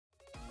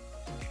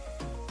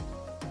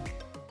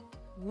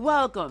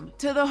Welcome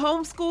to the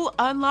Homeschool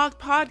Unlocked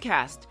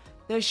podcast,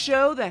 the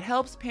show that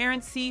helps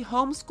parents see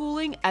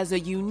homeschooling as a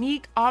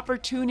unique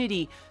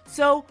opportunity.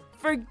 So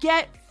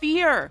forget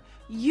fear.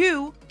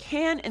 You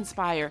can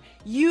inspire.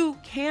 You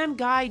can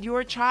guide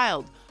your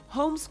child.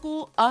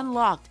 Homeschool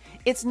Unlocked.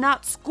 It's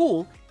not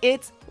school,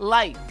 it's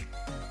life.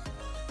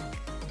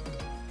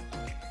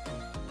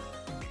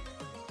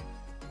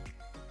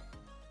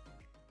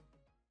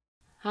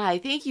 Hi,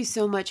 thank you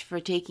so much for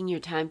taking your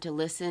time to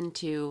listen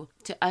to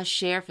us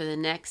share for the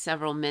next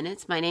several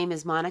minutes. My name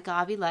is Monica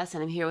Aviles,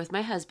 and I'm here with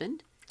my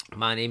husband.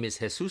 My name is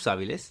Jesus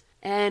Aviles.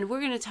 And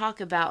we're going to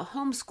talk about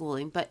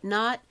homeschooling, but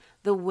not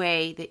the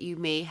way that you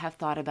may have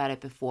thought about it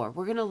before.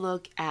 We're going to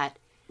look at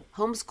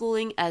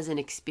homeschooling as an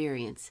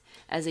experience,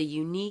 as a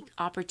unique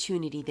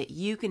opportunity that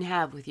you can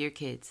have with your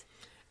kids.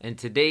 And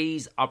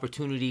today's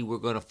opportunity we're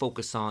going to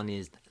focus on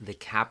is the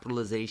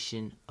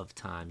capitalization of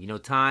time. You know,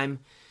 time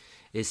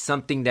is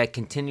something that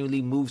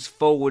continually moves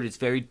forward. It's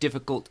very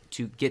difficult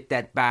to get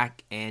that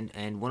back. And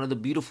one of the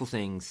beautiful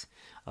things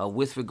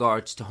with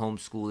regards to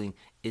homeschooling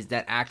is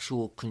that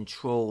actual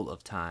control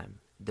of time,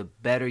 the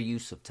better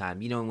use of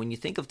time. You know, and when you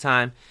think of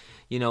time,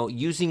 you know,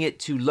 using it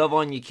to love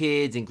on your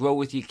kids and grow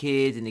with your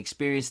kids and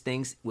experience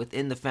things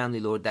within the family,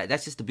 Lord,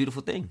 that's just a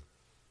beautiful thing.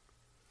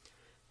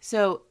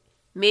 So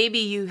maybe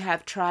you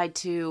have tried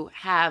to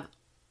have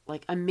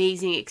like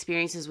amazing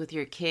experiences with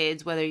your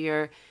kids, whether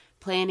you're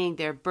planning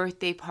their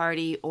birthday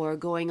party or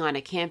going on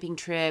a camping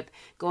trip,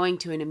 going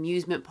to an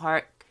amusement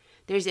park.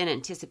 There's an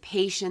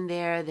anticipation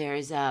there.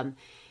 There's, a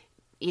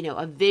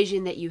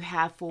vision that you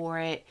have for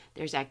it.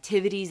 There's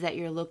activities that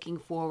you're looking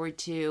forward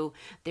to.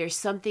 There's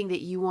something that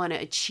you want to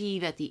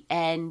achieve at the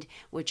end,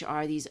 which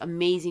are these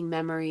amazing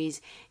memories.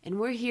 And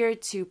we're here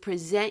to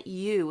present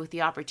you with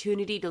the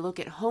opportunity to look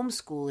at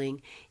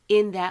homeschooling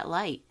in that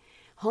light.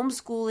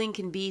 Homeschooling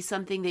can be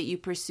something that you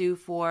pursue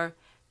for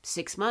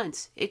 6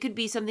 months. It could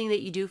be something that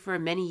you do for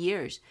many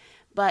years,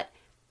 but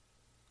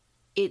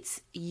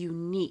it's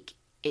unique.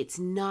 It's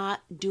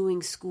not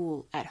doing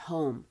school at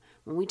home.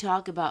 When we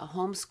talk about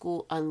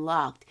Homeschool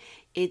Unlocked,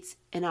 it's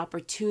an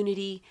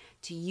opportunity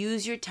to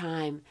use your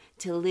time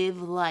to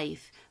live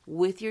life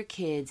with your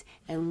kids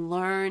and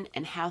learn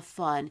and have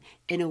fun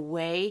in a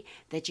way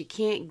that you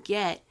can't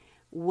get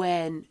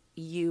when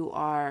you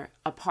are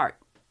apart.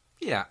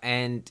 Yeah,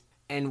 and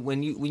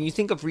when you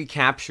think of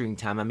recapturing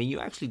time, I mean, you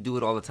actually do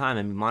it all the time.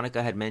 I mean,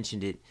 Monica had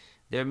mentioned it.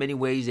 There are many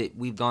ways that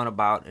we've gone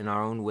about in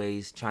our own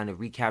ways trying to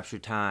recapture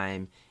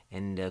time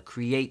and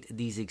create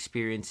these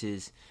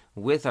experiences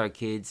with our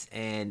kids.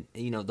 And,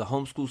 you know, the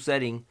homeschool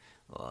setting,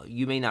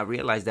 you may not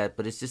realize that,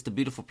 but it's just a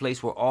beautiful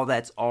place where all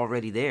that's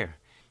already there.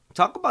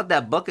 Talk about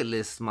that bucket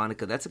list,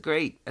 Monica. That's a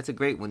great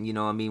one. You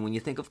know, I mean, when you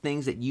think of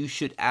things that you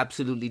should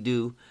absolutely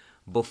do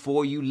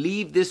before you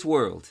leave this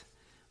world,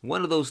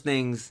 one of those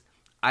things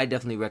I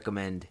definitely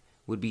recommend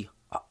would be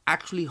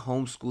actually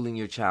homeschooling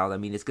your child. I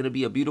mean, it's going to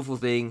be a beautiful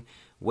thing,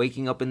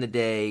 waking up in the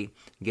day,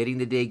 getting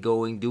the day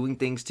going, doing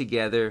things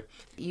together.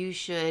 You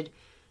should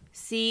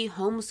see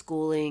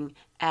homeschooling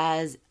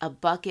as a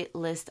bucket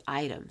list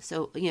item.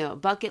 So, you know, a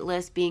bucket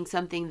list being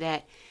something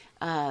that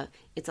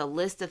it's a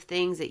list of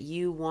things that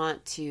you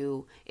want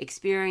to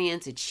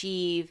experience,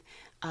 achieve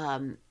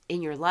in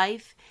your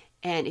life.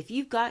 And if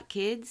you've got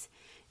kids,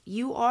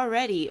 you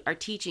already are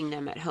teaching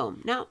them at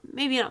home. Now,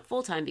 maybe not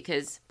full-time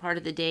because part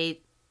of the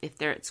day, if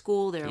they're at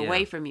school, they're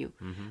away from you.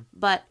 Mm-hmm.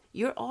 But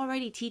you're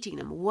already teaching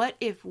them. What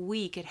if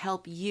we could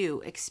help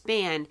you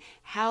expand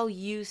how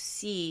you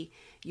see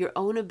your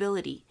own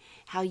ability,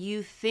 how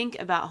you think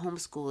about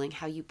homeschooling,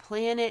 how you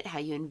plan it, how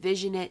you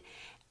envision it?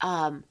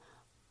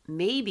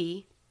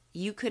 Maybe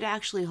you could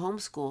actually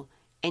homeschool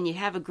and you'd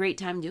have a great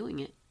time doing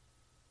it.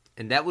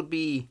 And that would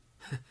be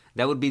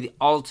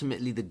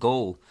ultimately the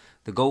goal.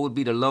 The goal would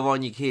be to love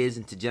on your kids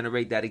and to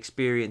generate that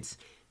experience.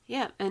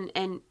 Yeah,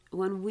 and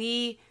when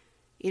we,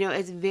 you know,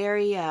 it's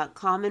very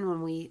common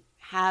when we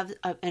have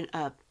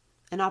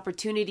an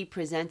opportunity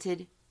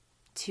presented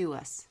to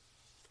us.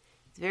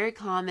 It's very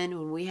common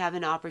when we have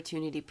an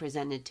opportunity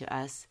presented to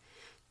us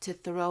to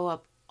throw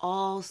up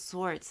all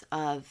sorts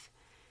of,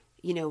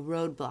 you know,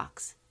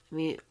 roadblocks. I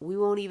mean, we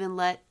won't even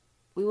let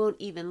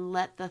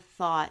the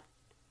thought,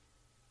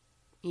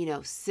 you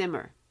know,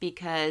 simmer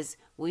because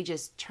we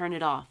just turn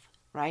it off.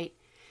 Right?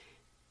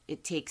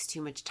 It takes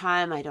too much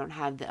time. I don't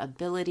have the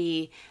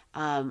ability.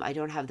 I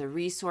don't have the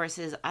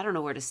resources. I don't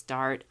know where to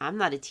start. I'm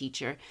not a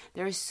teacher.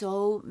 There are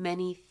so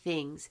many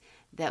things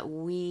that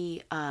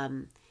we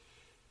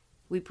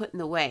put in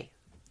the way.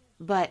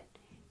 But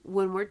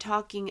when we're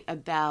talking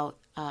about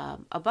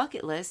a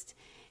bucket list,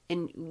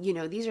 and you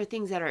know, these are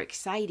things that are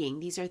exciting.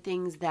 These are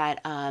things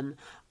that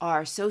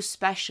are so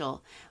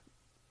special.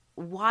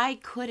 Why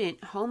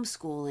couldn't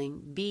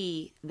homeschooling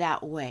be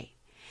that way?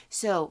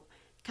 So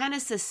kind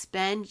of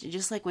suspend,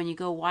 just like when you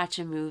go watch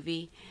a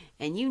movie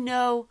and you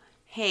know,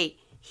 hey,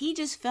 he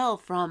just fell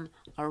from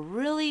a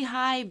really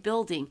high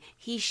building.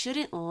 He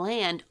shouldn't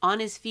land on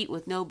his feet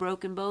with no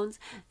broken bones.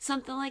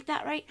 Something like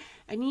that, right?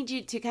 I need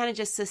you to kind of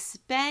just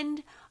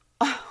suspend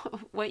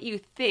what you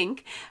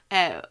think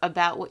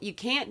about what you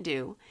can't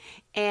do,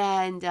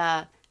 and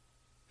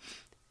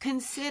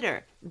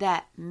consider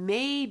that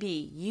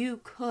maybe you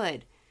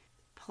could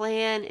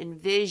plan,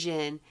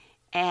 envision,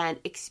 and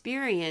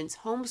experience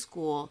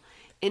homeschool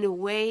in a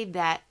way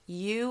that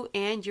you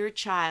and your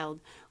child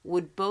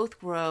would both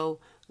grow,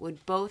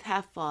 would both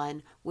have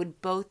fun,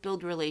 would both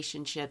build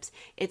relationships.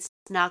 It's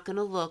not going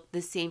to look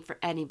the same for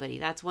anybody.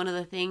 That's one of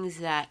the things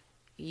that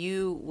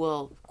you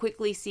will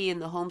quickly see in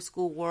the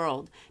homeschool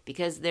world,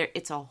 because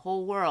it's a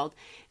whole world,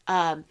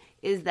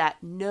 is that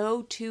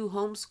no two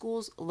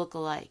homeschools look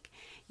alike.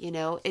 You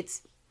know,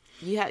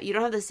 you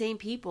don't have the same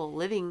people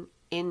living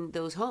in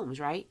those homes,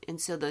 right? And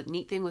so the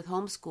neat thing with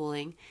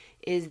homeschooling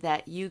is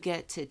that you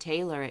get to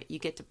tailor it, you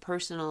get to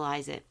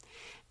personalize it.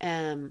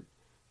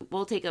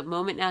 We'll take a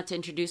moment now to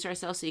introduce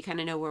ourselves so you kind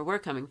of know where we're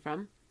coming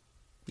from.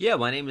 Yeah,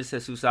 my name is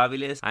Jesus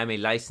Aviles. I'm a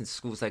licensed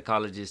school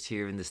psychologist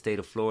here in the state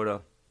of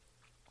Florida.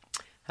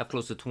 Have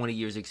close to 20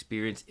 years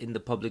experience in the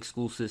public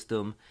school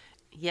system.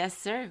 Yes,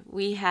 sir.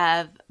 We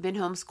have been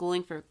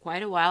homeschooling for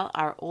quite a while.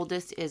 Our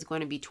oldest is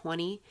going to be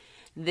 20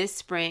 this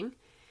spring.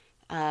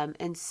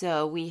 And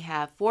so we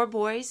have 4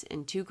 boys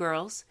and 2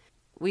 girls.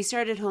 We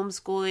started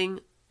homeschooling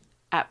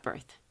at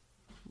birth.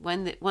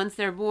 Once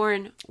they're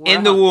born, we're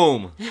in the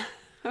womb.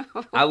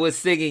 I was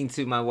singing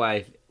to my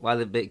wife while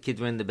the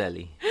kids were in the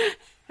belly.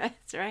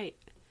 That's right.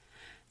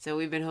 So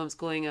we've been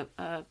homeschooling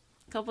a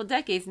couple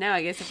decades now,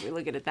 I guess, if we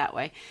look at it that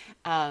way.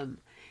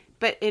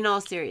 But in all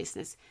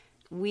seriousness,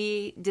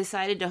 we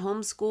decided to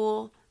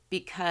homeschool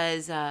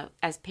because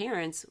as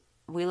parents,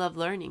 we love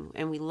learning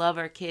and we love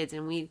our kids.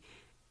 And we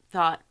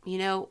thought,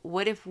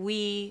 what if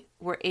we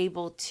were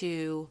able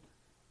to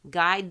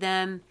guide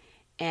them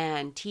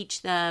and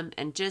teach them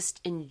and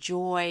just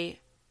enjoy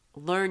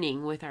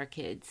learning with our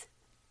kids?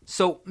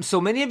 So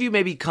many of you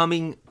may be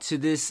coming to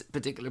this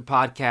particular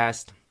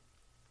podcast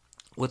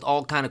with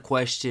all kind of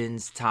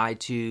questions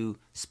tied to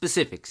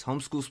specifics,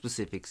 homeschool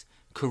specifics,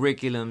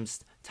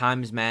 curriculums,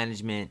 times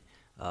management,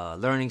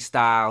 learning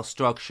style,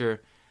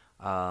 structure.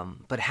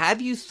 But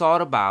have you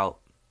thought about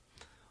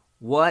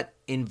what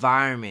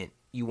environment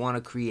you want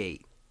to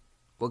create?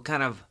 What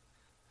kind of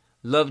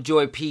love,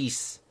 joy,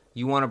 peace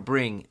you want to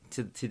bring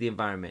to the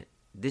environment?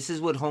 This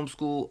is what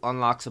homeschool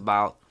unlocks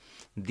about,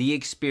 the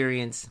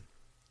experience.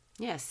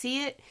 Yeah,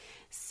 see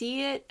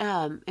it,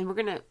 and we're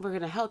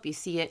gonna help you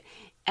see it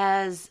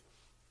as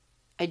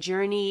a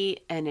journey,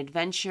 an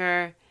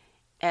adventure,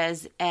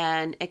 as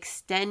an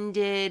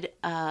extended,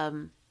 not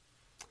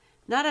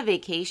a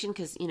vacation,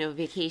 because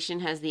vacation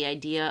has the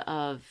idea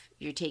of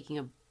you're taking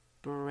a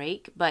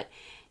break, but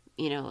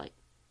like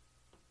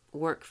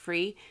work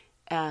free,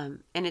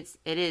 and it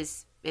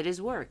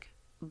is work,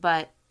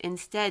 but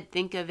instead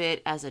think of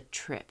it as a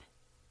trip.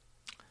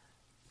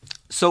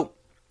 So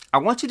I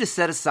want you to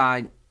set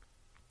aside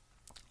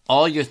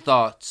all your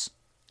thoughts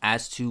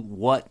as to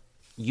what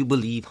you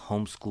believe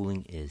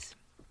homeschooling is.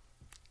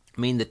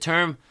 I mean, the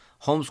term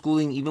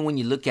homeschooling, even when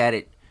you look at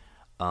it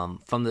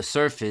from the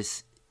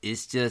surface,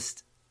 is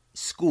just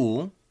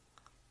school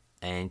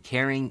and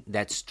carrying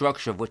that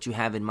structure of what you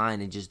have in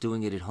mind and just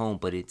doing it at home.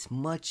 But it's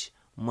much,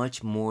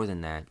 much more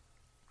than that.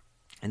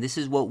 And this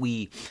is what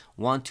we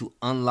want to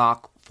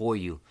unlock for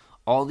you.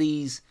 All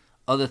these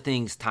other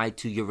things tied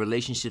to your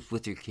relationships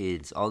with your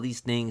kids, all these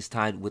things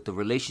tied with the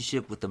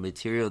relationship with the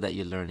material that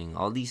you're learning,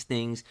 all these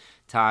things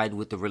tied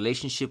with the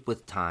relationship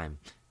with time.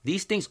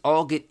 These things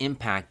all get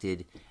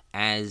impacted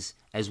as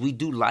we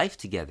do life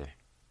together.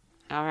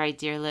 All right,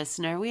 dear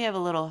listener, we have a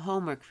little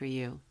homework for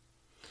you.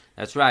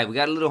 That's right. We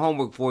got a little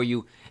homework for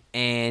you.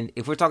 And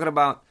if we're talking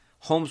about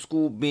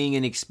homeschool being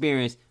an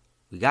experience,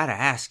 we got to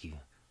ask you,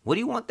 what do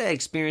you want that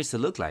experience to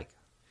look like?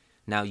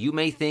 Now, you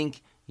may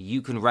think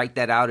you can write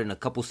that out in a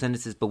couple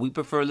sentences, but we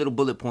prefer little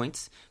bullet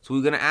points. So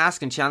we're going to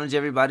ask and challenge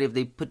everybody if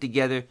they put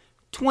together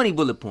 20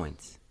 bullet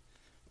points.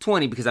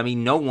 20, because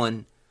no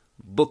one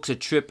books a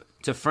trip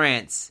to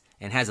France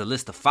and has a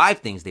list of 5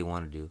 things they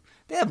want to do.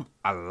 They have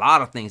a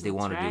lot of things they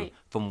want to do.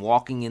 From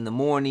walking in the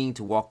morning,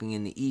 to walking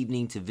in the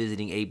evening, to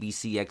visiting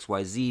ABC,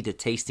 XYZ, to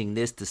tasting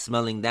this, to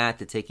smelling that,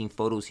 to taking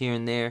photos here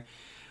and there.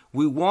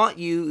 We want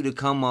you to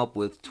come up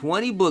with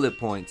 20 bullet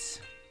points.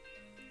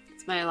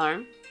 It's my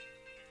alarm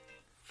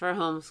for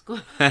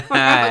homeschool.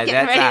 Ready to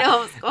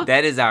homeschool.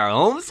 That is our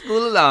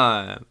homeschool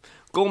alarm.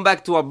 Going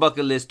back to our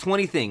bucket list,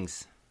 20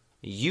 things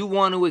you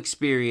want to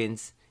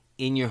experience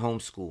in your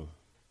homeschool.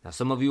 Now,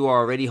 some of you are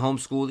already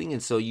homeschooling,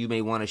 and so you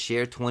may want to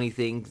share 20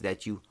 things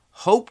that you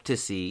hope to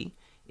see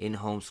in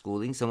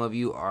homeschooling. Some of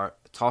you are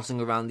tossing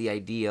around the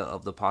idea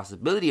of the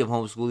possibility of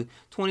homeschooling,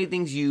 20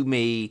 things you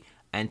may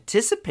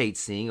anticipate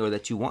seeing or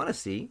that you want to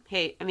see.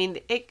 Hey,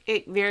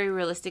 it very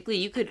realistically,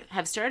 you could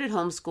have started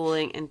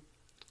homeschooling and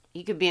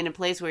you could be in a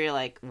place where you're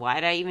like, why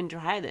did I even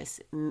try this?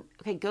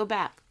 Okay, go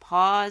back.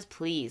 Pause,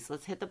 please.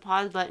 Let's hit the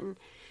pause button.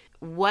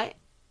 What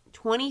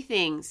 20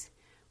 things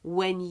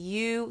when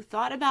you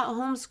thought about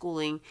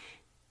homeschooling,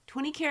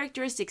 20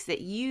 characteristics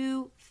that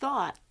you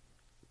thought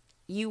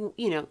you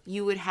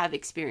would have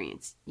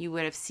experienced, you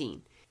would have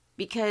seen.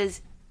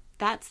 Because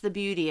that's the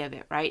beauty of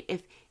it, right?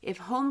 If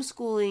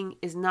homeschooling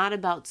is not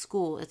about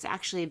school, it's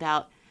actually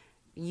about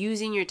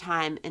using your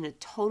time in a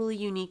totally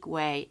unique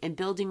way and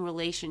building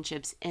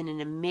relationships in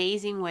an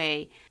amazing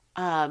way,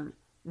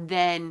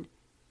 then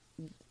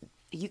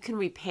you can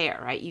repair,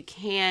 right? You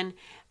can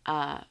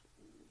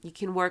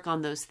work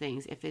on those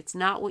things. If it's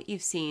not what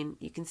you've seen,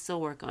 you can still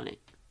work on it.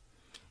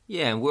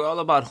 Yeah, and we're all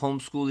about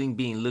homeschooling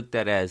being looked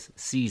at as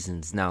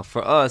seasons. Now,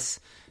 for us,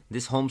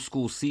 this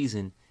homeschool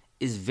season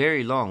is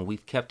very long.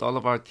 We've kept all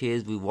of our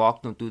kids. We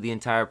walked them through the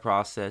entire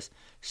process,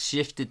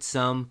 shifted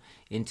some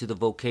into the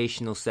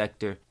vocational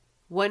sector.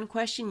 One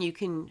question you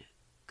can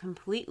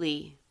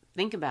completely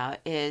think about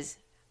is,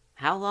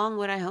 how long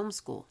would I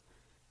homeschool?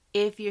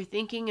 If you're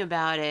thinking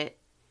about it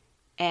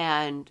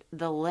and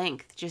the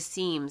length just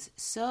seems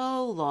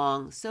so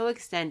long, so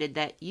extended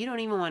that you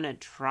don't even want to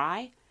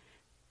try,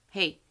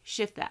 hey,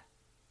 shift that.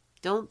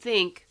 Don't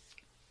think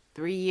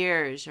 3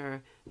 years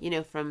or,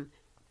 from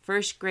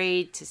first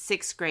grade to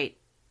sixth grade.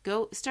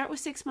 Go start with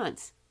 6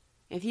 months.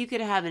 If you could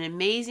have an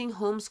amazing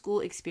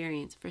homeschool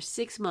experience for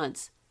 6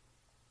 months,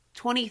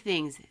 20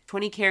 things,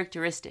 20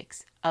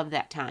 characteristics of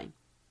that time.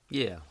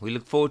 Yeah, we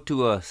look forward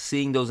to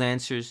seeing those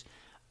answers,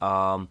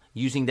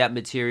 using that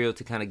material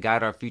to kind of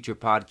guide our future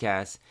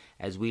podcasts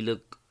as we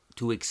look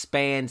to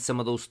expand some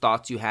of those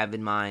thoughts you have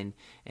in mind.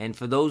 And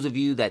for those of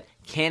you that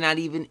cannot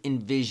even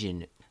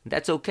envision,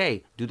 that's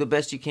okay. Do the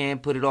best you can.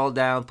 Put it all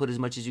down. Put as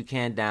much as you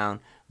can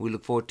down. We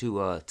look forward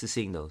to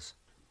seeing those.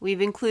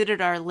 We've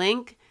included our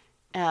link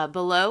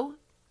below.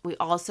 We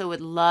also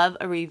would love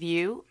a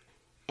review.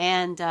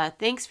 And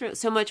thanks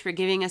so much for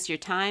giving us your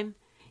time.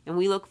 And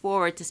we look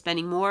forward to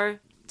spending more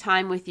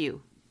time with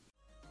you.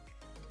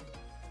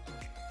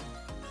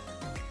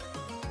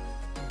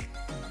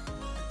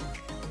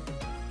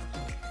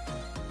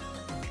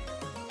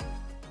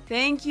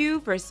 Thank you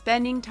for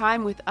spending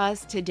time with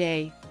us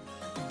today.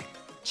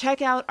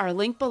 Check out our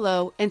link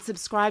below and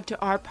subscribe to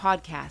our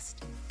podcast.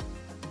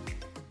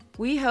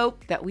 We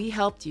hope that we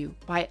helped you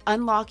by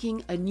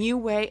unlocking a new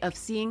way of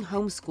seeing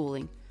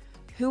homeschooling.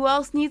 Who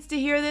else needs to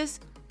hear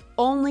this?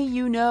 Only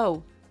you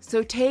know.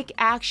 So take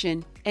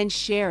action and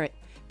share it.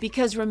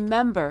 Because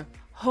remember,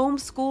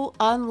 homeschool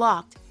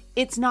unlocked.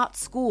 It's not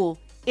school,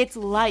 it's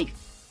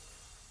life.